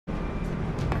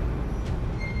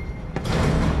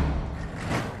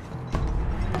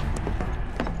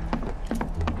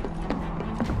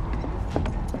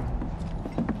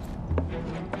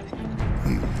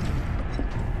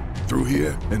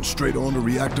here and straight on to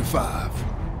Reactor 5.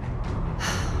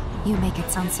 You make it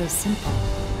sound so simple.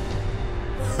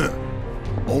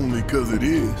 Only 'cause it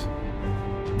is.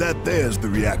 That there's the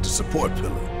reactor support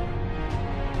pillar.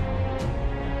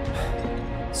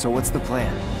 So what's the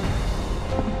plan?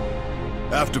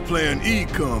 After plan E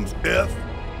comes F,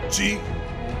 G,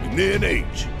 and then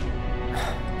H.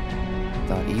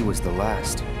 Thought E was the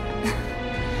last.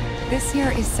 This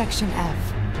here is Section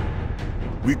F.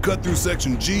 We cut through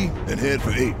Section G and head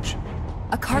for H.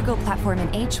 A cargo platform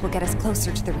in H will get us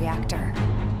closer to the reactor.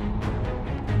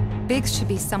 Biggs should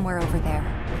be somewhere over there.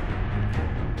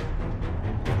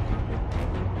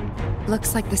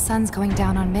 Looks like the sun's going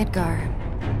down on Midgar.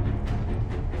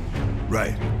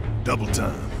 Right. Double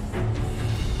time.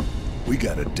 We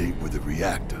got a date with the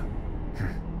reactor.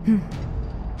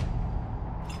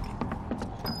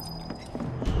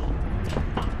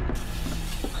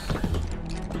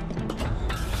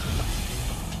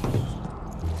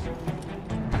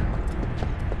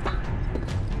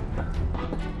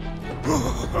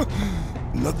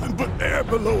 Nothing but air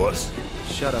below us.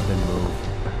 Shut up and move.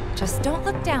 Just don't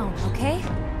look down, okay?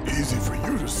 Easy for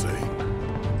you to say.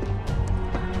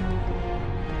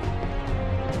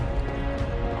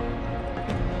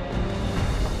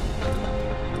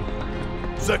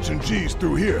 Section G's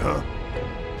through here, huh?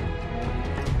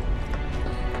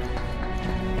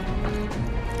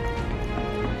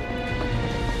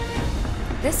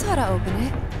 This ought to open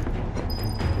it.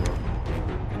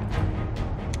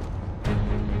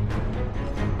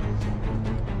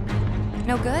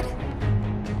 No good?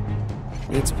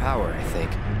 Needs power, I think.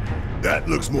 That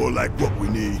looks more like what we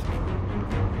need.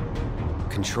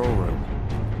 Control room.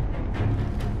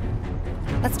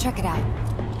 Let's check it out.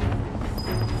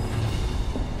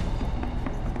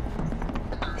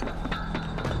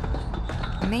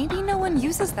 Maybe no one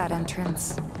uses that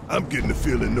entrance. I'm getting the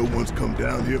feeling no one's come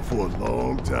down here for a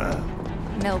long time.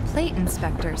 No plate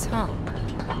inspectors, huh?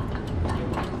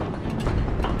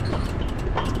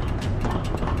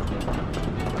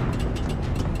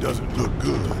 Doesn't look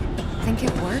good. Think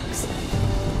it works?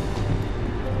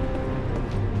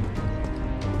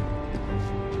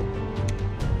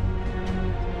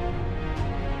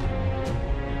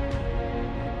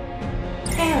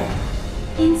 Error.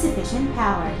 Insufficient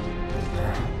power.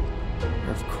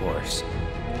 Of course.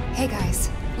 Hey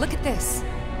guys, look at this.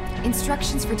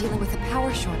 Instructions for dealing with a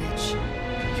power shortage.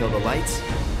 Kill the lights,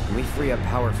 and we free up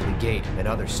power for the gate and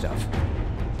other stuff.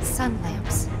 Sun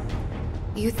lamps.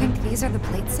 You think these are the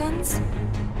plate suns?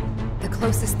 The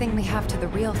closest thing we have to the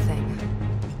real thing.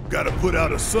 Gotta put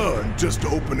out a sun just to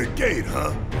open the gate,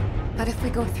 huh? But if we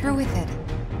go through with it,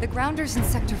 the grounders in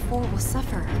Sector 4 will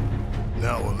suffer. An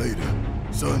hour later,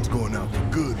 sun's going out for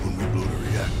good when we blow the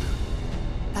reactor.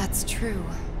 That's true.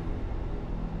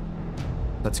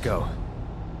 Let's go.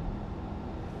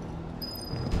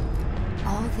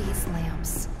 All these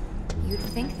lamps. You'd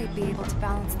think they'd be able to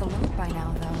balance the load by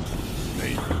now, though.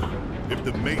 Maybe. If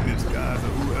the maintenance guys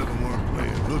or whoever weren't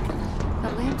playing looking. The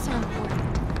lamps are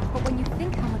important, but when you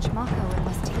think how much Mako it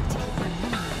must take to keep them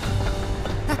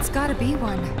running, that's gotta be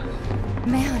one.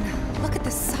 Man, look at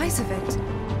the size of it.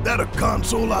 That a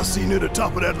console I see near the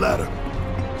top of that ladder?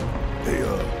 Hey,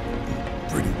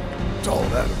 pretty tall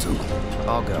ladder, too.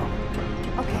 I'll go.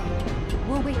 Okay,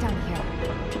 we'll wait down here.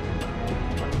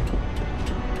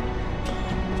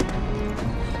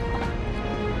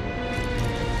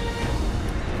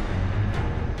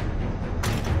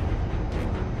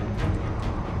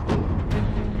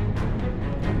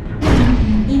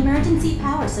 Emergency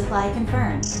power supply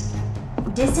confirmed.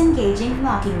 Disengaging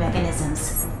locking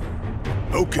mechanisms.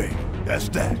 Okay, that's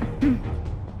that.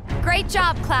 Great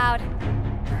job, Cloud.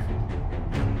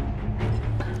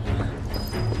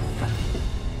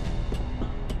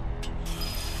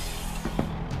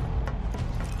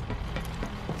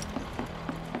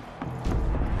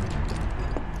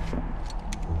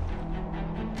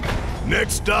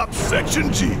 Next stop,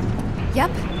 Section G.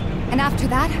 Yep, and after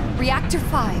that, Reactor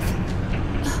 5.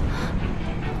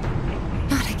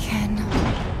 Not again.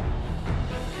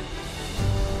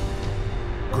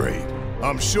 Great.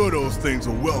 I'm sure those things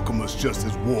will welcome us just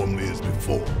as warmly as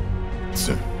before.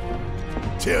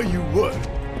 Tell you what,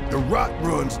 the rot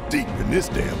runs deep in this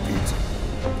damn pizza.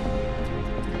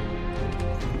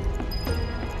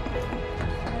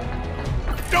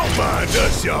 Don't mind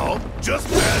us, y'all. Just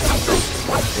passing through.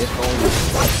 If only.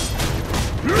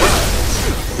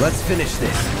 Let's finish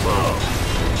this.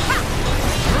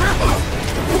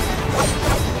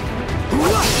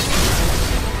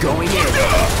 Going in.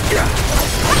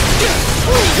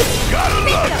 Gotta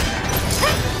love it.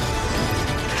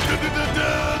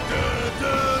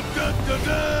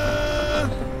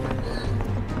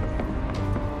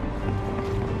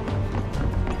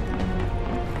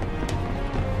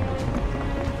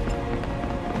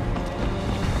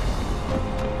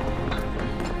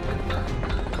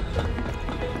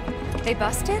 They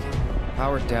busted?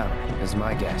 Powered down, is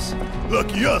my guess.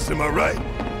 Lucky us, am I right?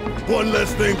 One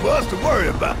less thing for us to worry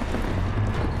about.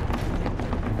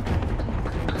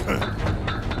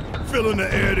 Filling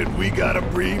the air that we gotta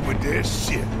breathe with their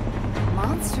shit.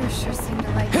 Monsters sure seem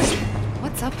to like it.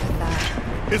 What's up with that?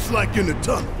 It's like in the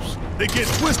tunnels. They get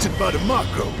twisted by the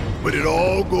Mako, but it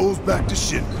all goes back to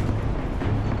Shinra.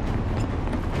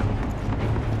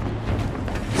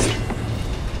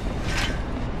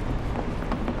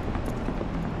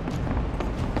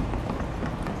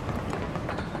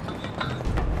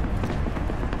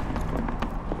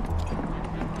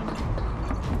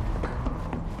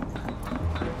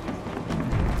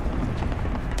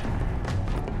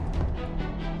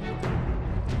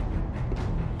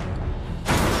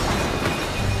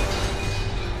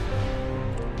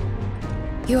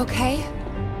 You okay?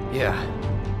 Yeah.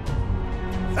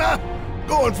 Ha!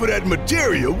 Going for that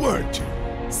materia, weren't you?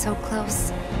 So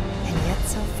close, and yet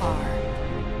so far.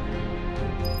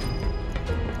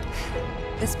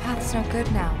 This path's no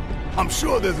good now. I'm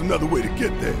sure there's another way to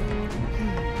get there.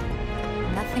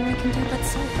 Nothing we can do but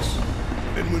search.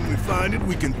 And when we find it,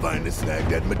 we can finally snag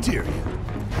that materia.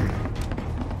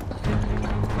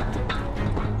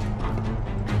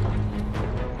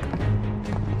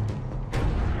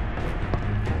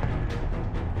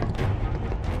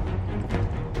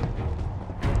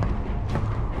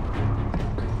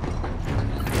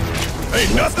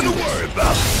 Ain't nothing to worry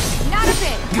about. Not a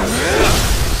bit!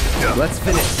 Let's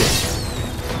finish this.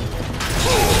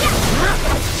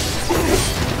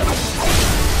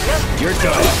 You're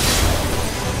done.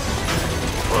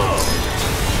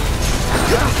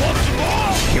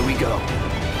 Here we go.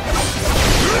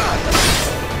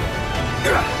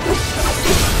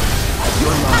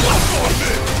 You're mine.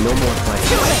 No more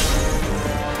playing.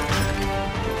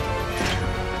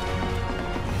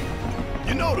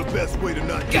 You know the best way to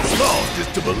not get lost is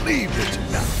to believe that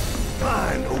you're not.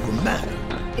 Mind over matter.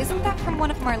 Isn't that from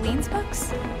one of Marlene's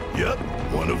books? Yep,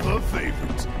 one of her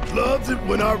favorites. Loves it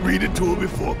when I read it to her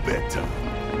before bedtime.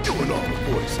 Doing all the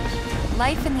voices.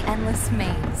 Life in the Endless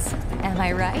Maze. Am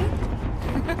I right?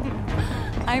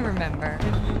 I remember.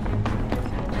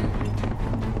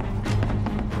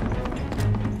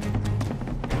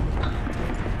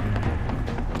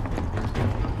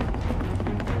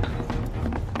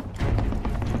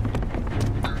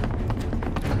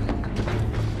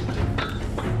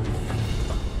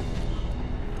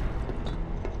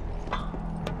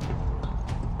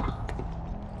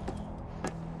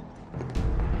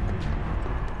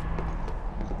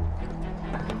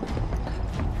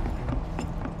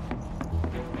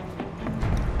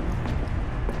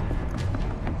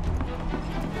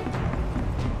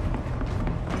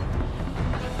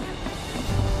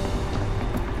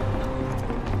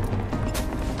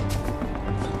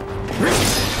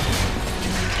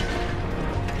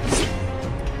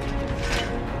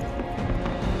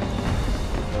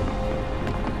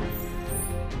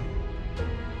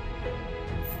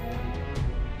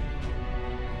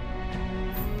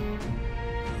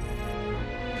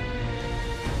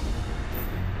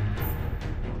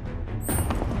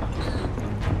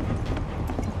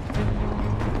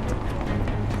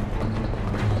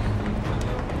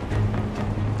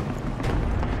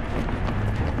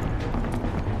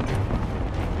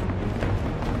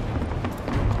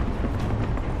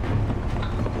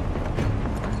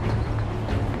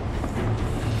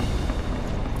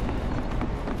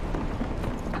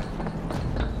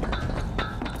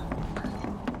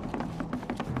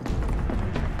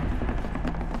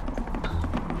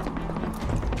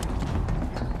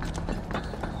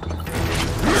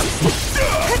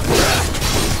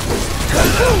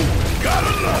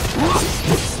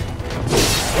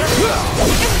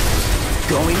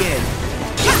 Going in.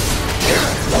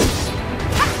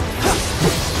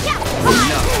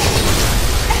 Enough.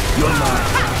 You're mine.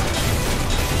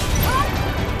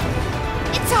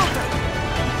 It's over!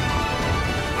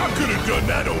 I could have done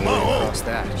that on my own. What's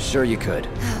that? Sure you could.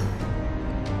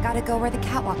 Gotta go where the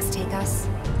catwalks take us.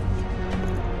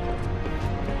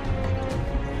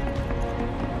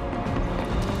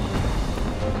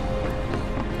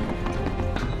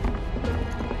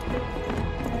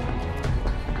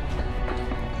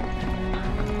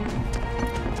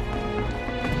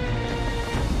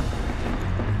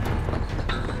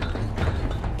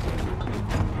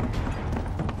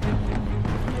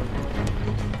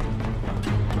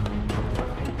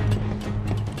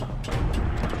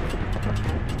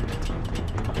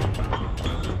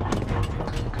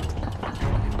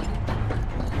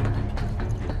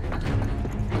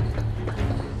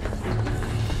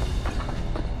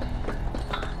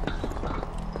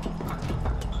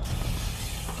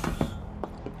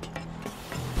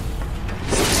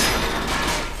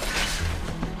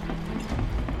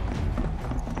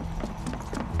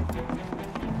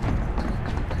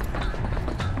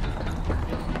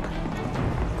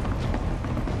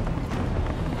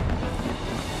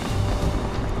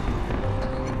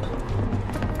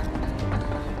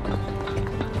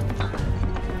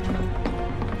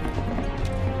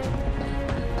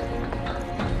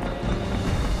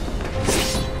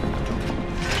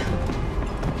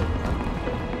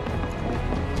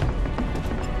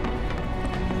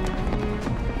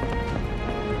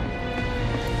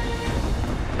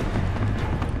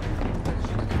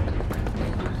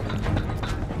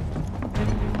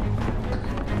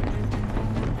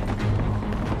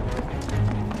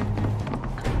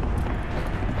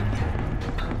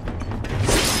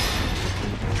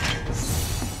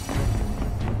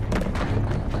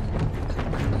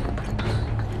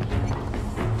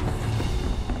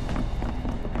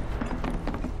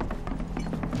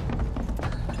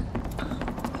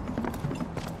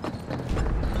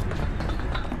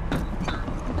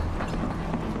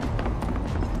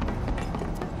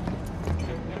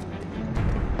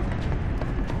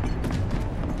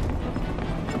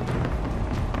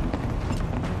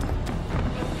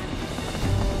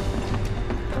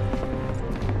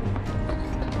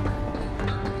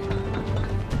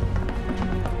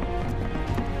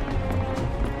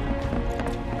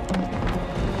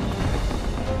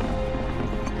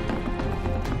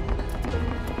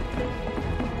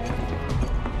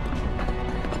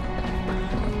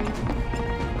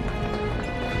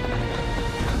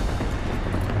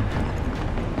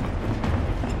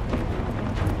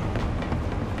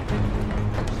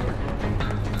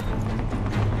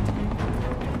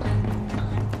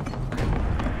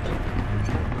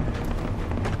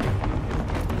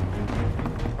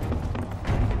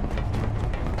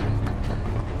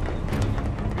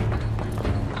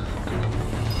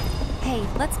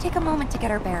 let's take a moment to get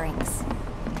our bearings.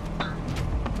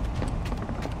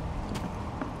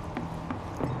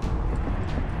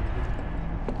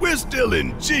 We're still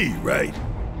in G, right?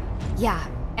 Yeah,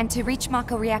 and to reach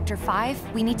Mako Reactor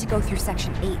 5, we need to go through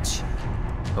Section H.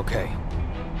 Okay.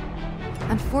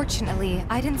 Unfortunately,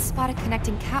 I didn't spot a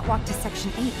connecting catwalk to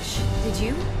Section H. Did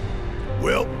you?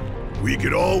 Well, we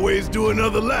could always do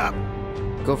another lap.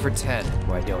 Go for 10,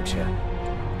 why don't you?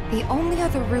 The only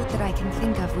other route that I can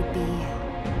think of would be...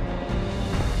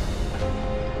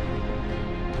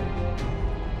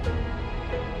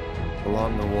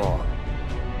 Along the wall.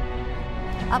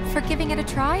 Up for giving it a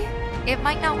try? It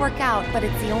might not work out, but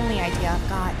it's the only idea I've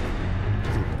got.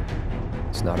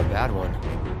 It's not a bad one.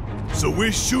 So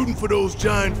we're shooting for those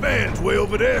giant fans way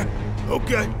over there?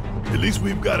 Okay. At least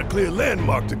we've got a clear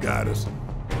landmark to guide us.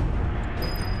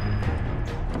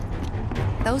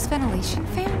 Those ventilation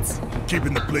fans?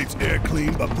 Keeping the plate's air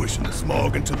clean by pushing the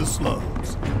smog into the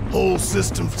slums. Whole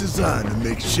system's designed to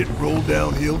make shit roll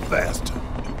downhill faster.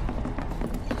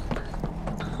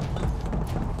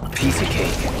 Piece of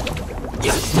cake.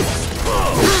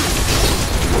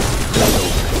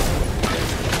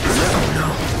 No.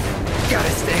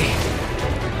 Gotta stay.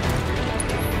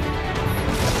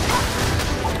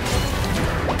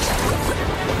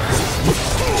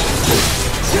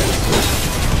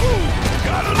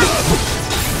 Gotta love it.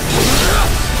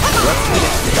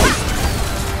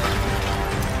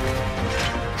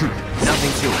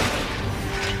 Nothing to it.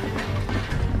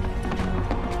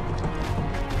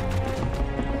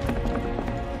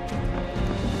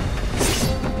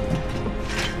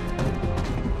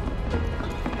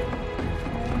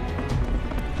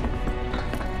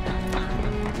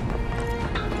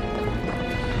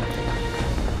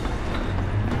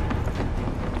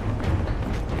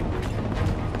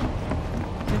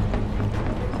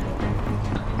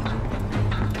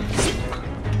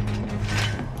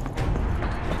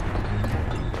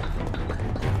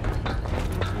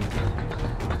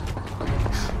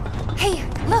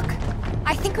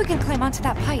 We can climb onto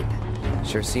that pipe.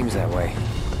 Sure seems that way.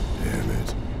 Damn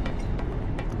it.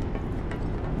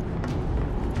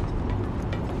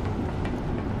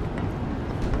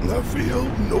 I feel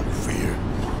no fear.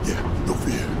 Yeah, no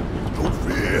fear. No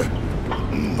fear.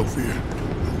 No fear.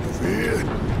 No fear.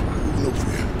 No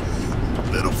fear.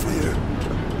 Little fear.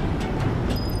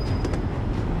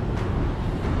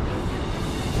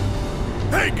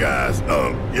 Hey guys,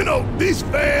 you know, these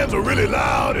fans are really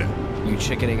loud and... You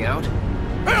chickening out?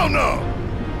 Hell no!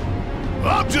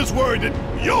 I'm just worried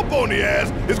that your pony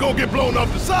ass is gonna get blown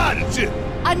off the side and shit.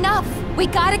 Enough! We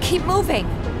gotta keep moving.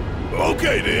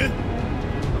 Okay then.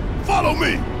 Follow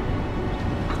me.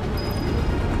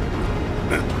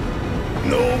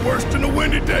 No worse than a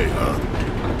windy day, huh?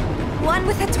 One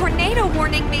with a tornado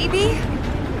warning, maybe?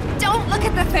 Don't look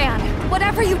at the fan,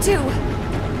 whatever you do.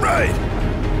 Right.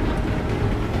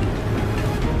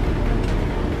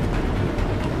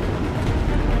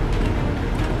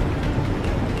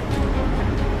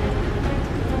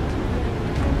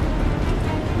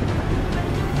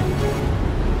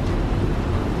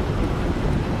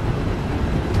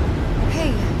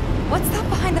 What's that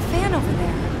behind the fan over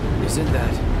there? Isn't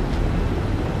that...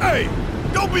 Hey,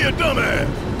 don't be a dumbass!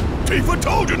 Tifa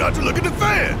told you not to look at the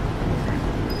fan!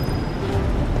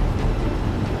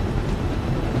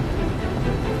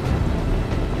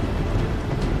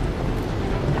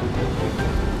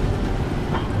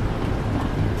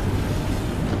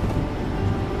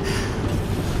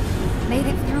 Made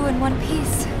it through in one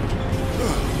piece.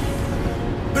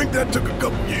 Think that took a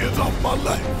couple years off my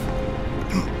life.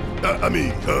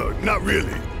 Not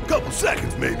really. Couple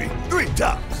seconds, maybe. 3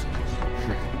 tops.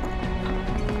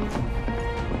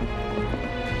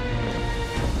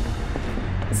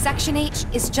 Section H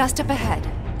is just up ahead.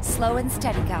 Slow and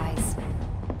steady, guys.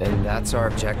 And that's our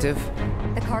objective?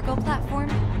 The cargo platform?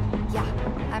 Yeah,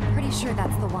 I'm pretty sure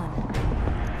that's the one.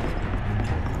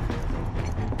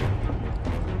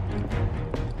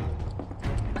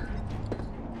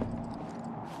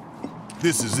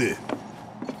 This is it.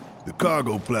 The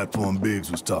cargo platform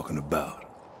Biggs was talking about.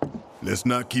 Let's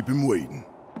not keep him waiting.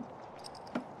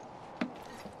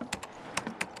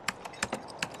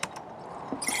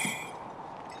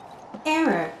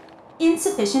 Error.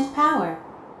 Insufficient power.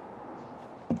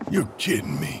 You're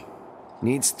kidding me.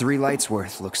 Needs 3 lights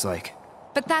worth, looks like.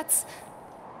 But that's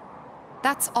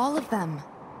all of them,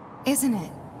 isn't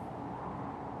it?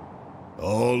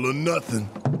 All or nothing.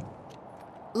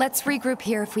 Let's regroup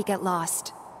here if we get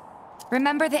lost.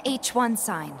 Remember the H1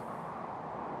 sign.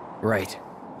 Right.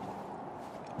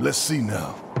 Let's see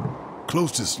now.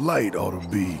 Closest light ought to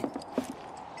be...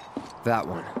 That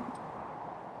one.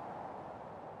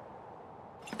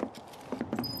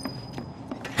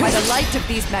 the light of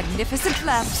these magnificent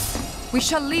lamps, we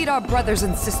shall lead our brothers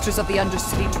and sisters of the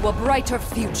Undercity to a brighter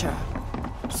future.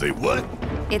 Say what?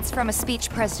 It's from a speech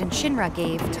President Shinra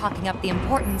gave, talking up the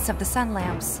importance of the sun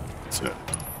lamps.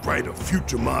 Brighter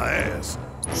future my ass.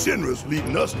 Shinra's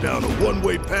leading us down a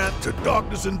one-way path to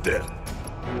darkness and death.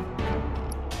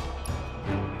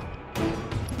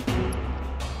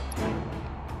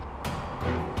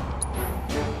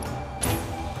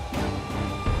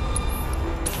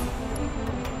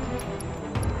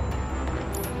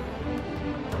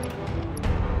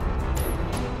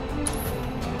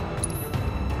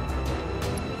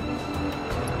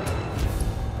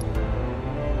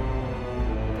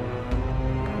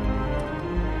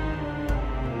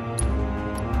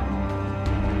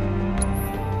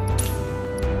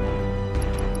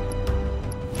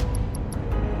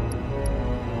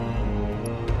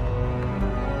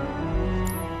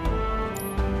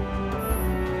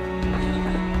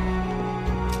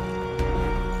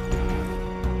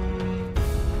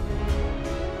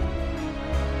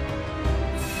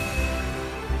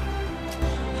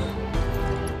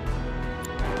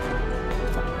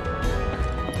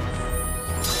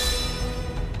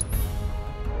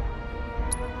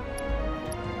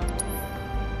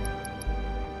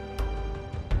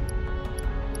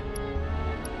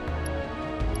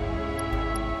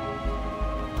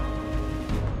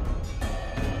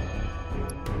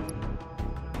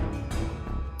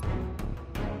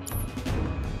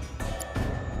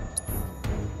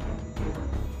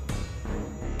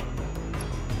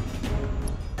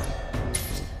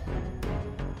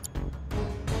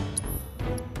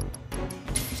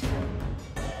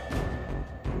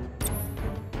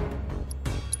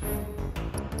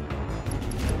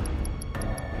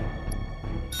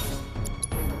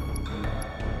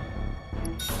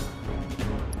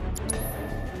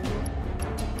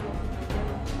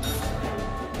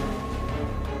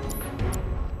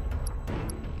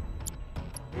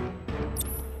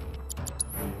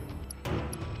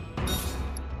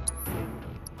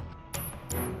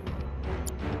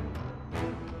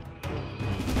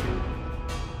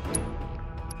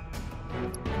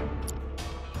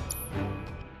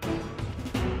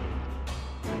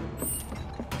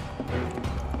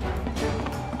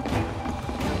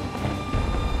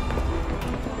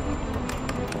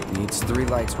 Needs 3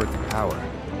 lights worth of power.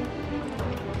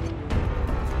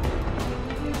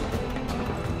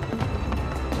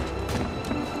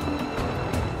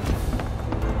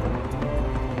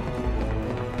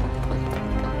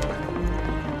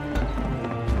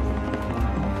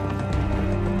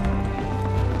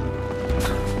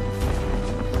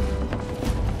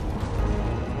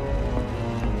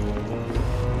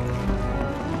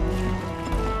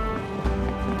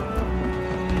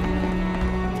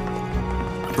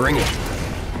 Bring it.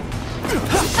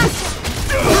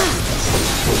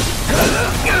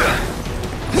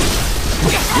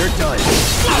 You're done.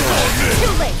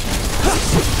 Too late!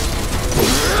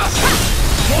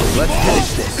 Let's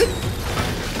finish this.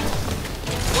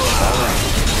 Alright.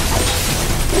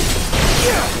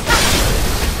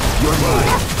 You're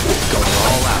mine. Going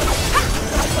all out.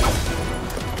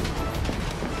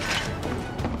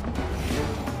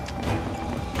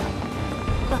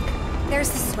 Look, there's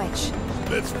the switch.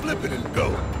 Let's flip it and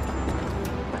go.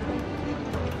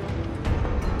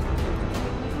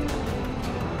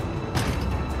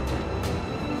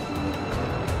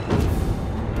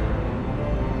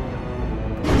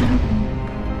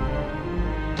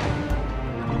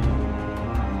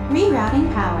 Rerouting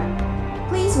power.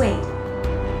 Please wait.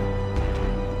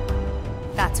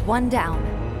 That's 1 down.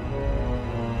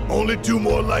 Only 2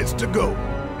 more lights to go.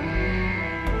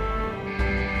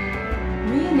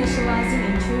 Reinitializing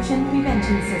intrusion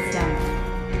prevention system.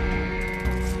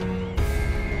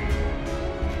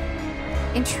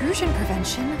 Intrusion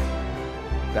prevention?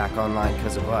 Back online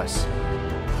because of us.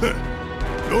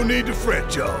 No need to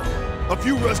fret, y'all. A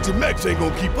few rusty mechs ain't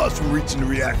gonna keep us from reaching the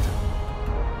reactor.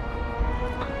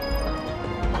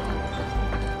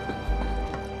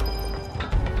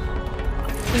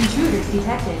 Intruders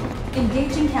detected.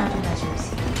 Engaging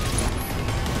countermeasures.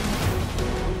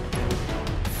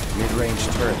 Mid-range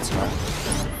turrets, huh?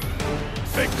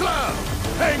 Hey, Cloud!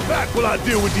 Hang back while I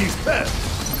deal with these pests!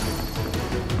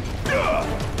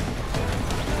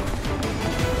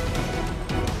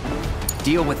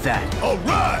 Deal with that. All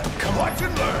right! Come watch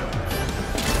and learn!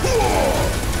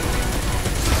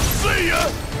 See ya!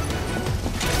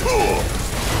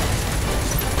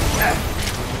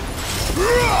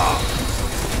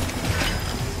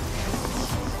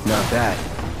 Not bad.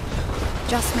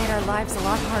 Just made our lives a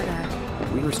lot harder.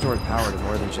 We restored power to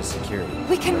more than just security.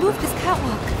 We can move this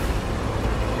catwalk.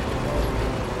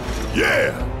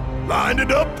 Yeah! Lined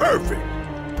it up perfect.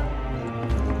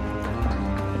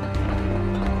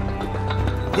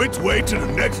 Which way to the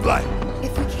next light?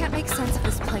 If we can't make sense of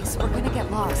this place, we're gonna get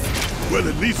lost. Well,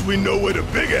 at least we know where the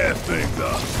big-ass things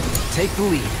are. Take the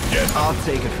lead. Yes. I'll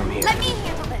take it from here. Let me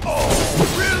handle this. Oh,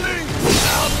 really?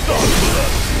 I'll start with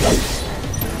us.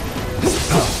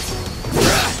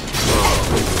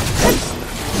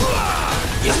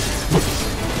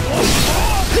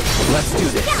 Let's do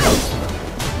this.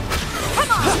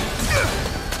 Come on!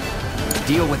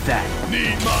 Deal with that.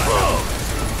 Need my help.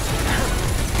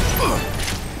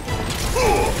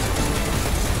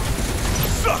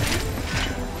 Suck it.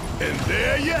 And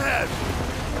there you have it.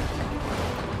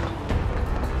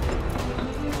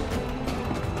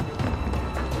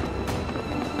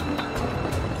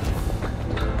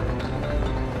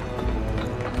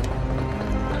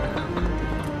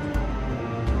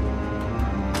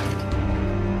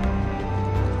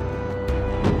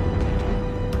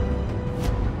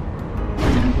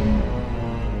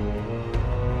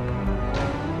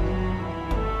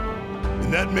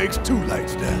 And that makes 2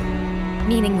 lights down.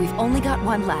 Meaning we've only got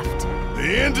one left.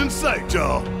 The end's in sight,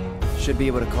 y'all. Should be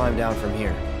able to climb down from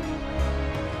here.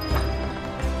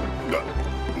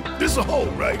 This a hole,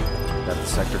 right? Got the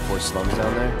Sector 4 slums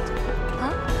down there?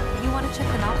 Huh? You want to check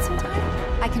them out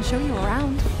sometime? I can show you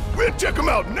around. We'll check them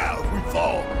out now if we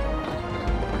fall.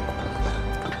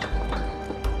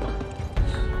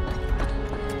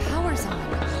 Power's on.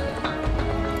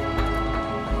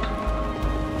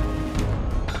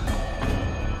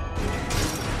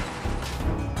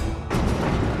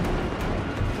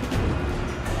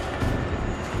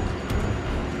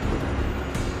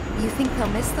 You think they'll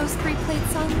miss those 3-plate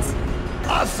suns?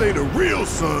 I say the real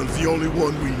sun's the only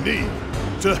one we need.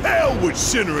 To hell with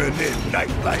Shinra and their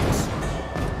night lights.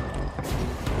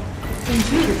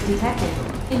 Intruders detected.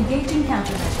 Engaging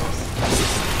countermeasures.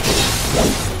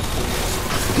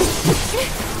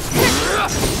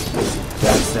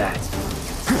 That's that.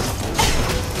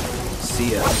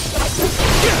 See ya.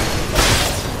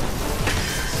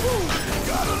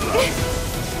 Gotta love it.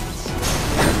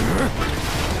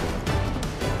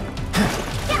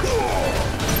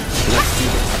 Let's do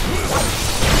this.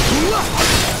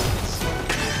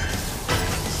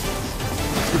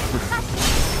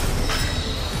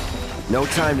 No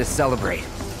time to celebrate.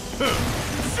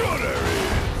 Sure there is.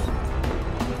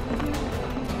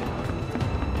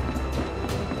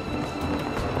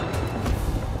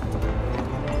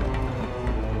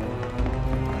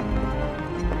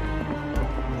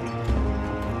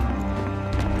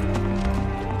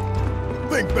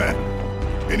 Think back.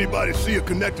 Anybody see a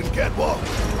connecting catwalk?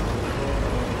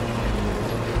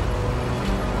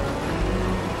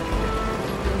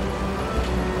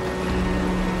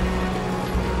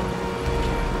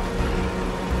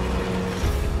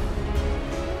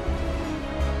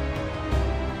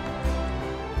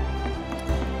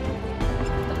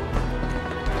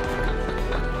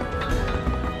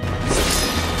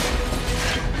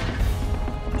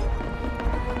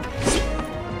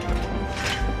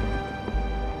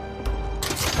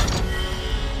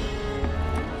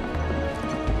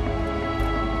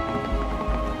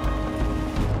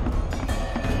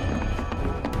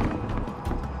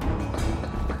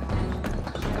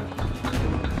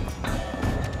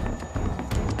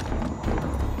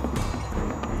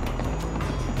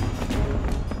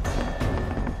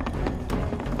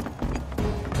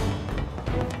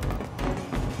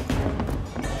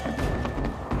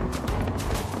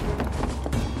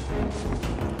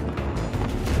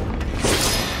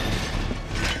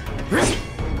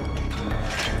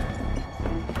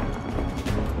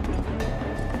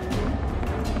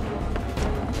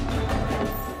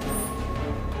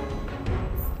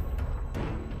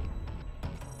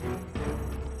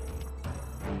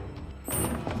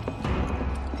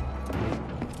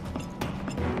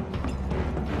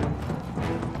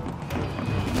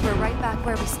 We're right back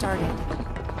where we started.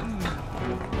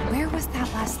 Where was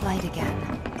that last light again?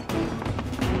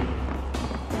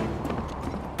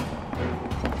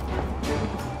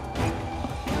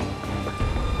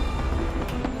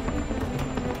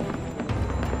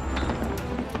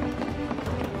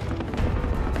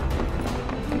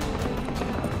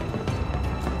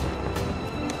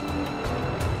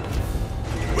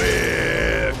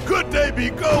 Where could they be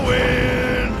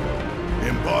going?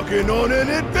 Embarking on an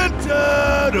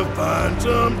adventure to find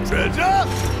some treasure?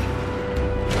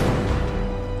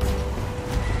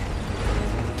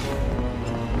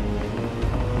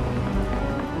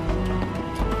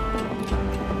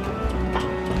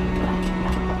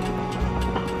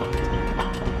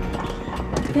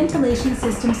 Ventilation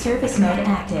system service mode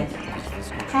active.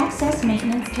 Access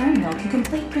maintenance terminal to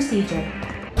complete procedure.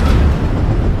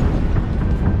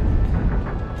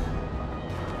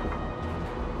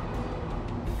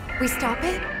 We stop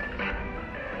it?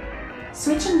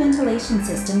 Switching ventilation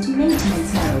system to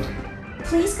maintenance mode.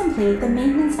 Please complete the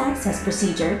maintenance access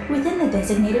procedure within the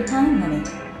designated time limit.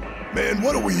 Man,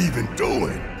 what are we even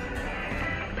doing?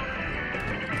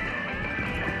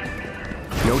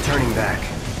 No turning back.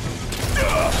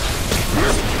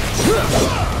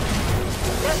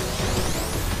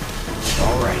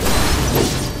 All right.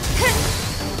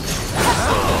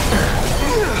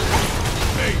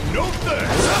 Ain't no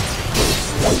thanks.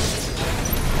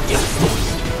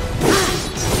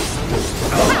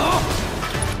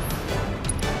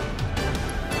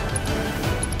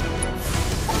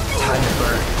 Time to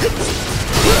burn.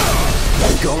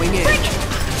 Going in.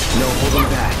 No holding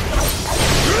back.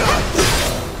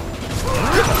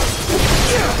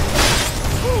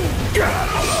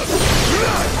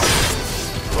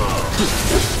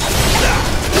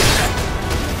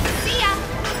 See ya!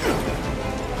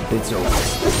 It's over.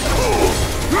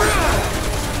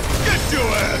 Get your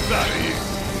ass out of here.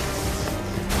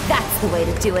 That's the way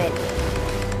to do it.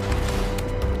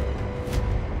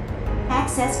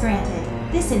 Access granted.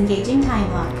 Disengaging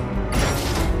time lock.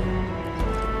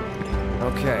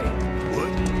 Okay.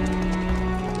 What?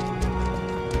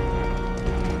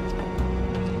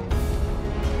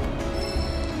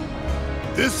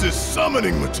 This is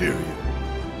summoning material.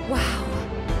 Wow.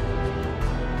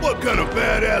 What kind of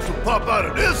badass will pop out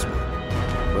of this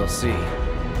one? We'll see.